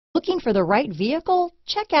Looking for the right vehicle?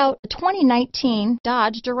 Check out the 2019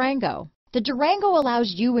 Dodge Durango. The Durango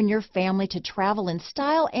allows you and your family to travel in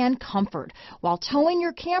style and comfort while towing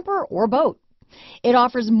your camper or boat. It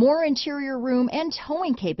offers more interior room and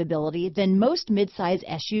towing capability than most midsize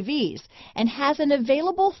SUVs and has an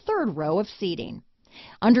available third row of seating.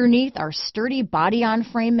 Underneath are sturdy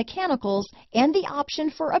body-on-frame mechanicals and the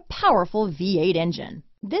option for a powerful V8 engine.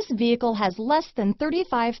 This vehicle has less than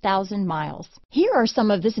 35,000 miles. Here are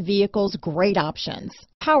some of this vehicle's great options: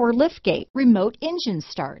 power liftgate, remote engine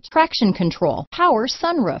start, traction control, power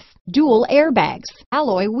sunroof, dual airbags,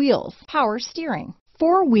 alloy wheels, power steering,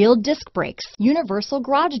 four-wheel disc brakes, universal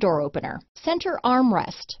garage door opener, center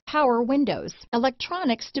armrest, power windows,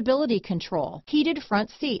 electronic stability control, heated front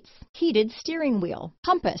seats, heated steering wheel,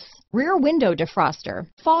 compass, rear window defroster,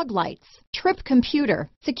 fog lights, trip computer,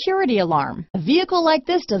 security alarm. A vehicle like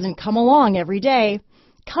this doesn't come along every day.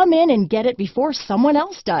 Come in and get it before someone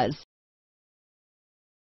else does.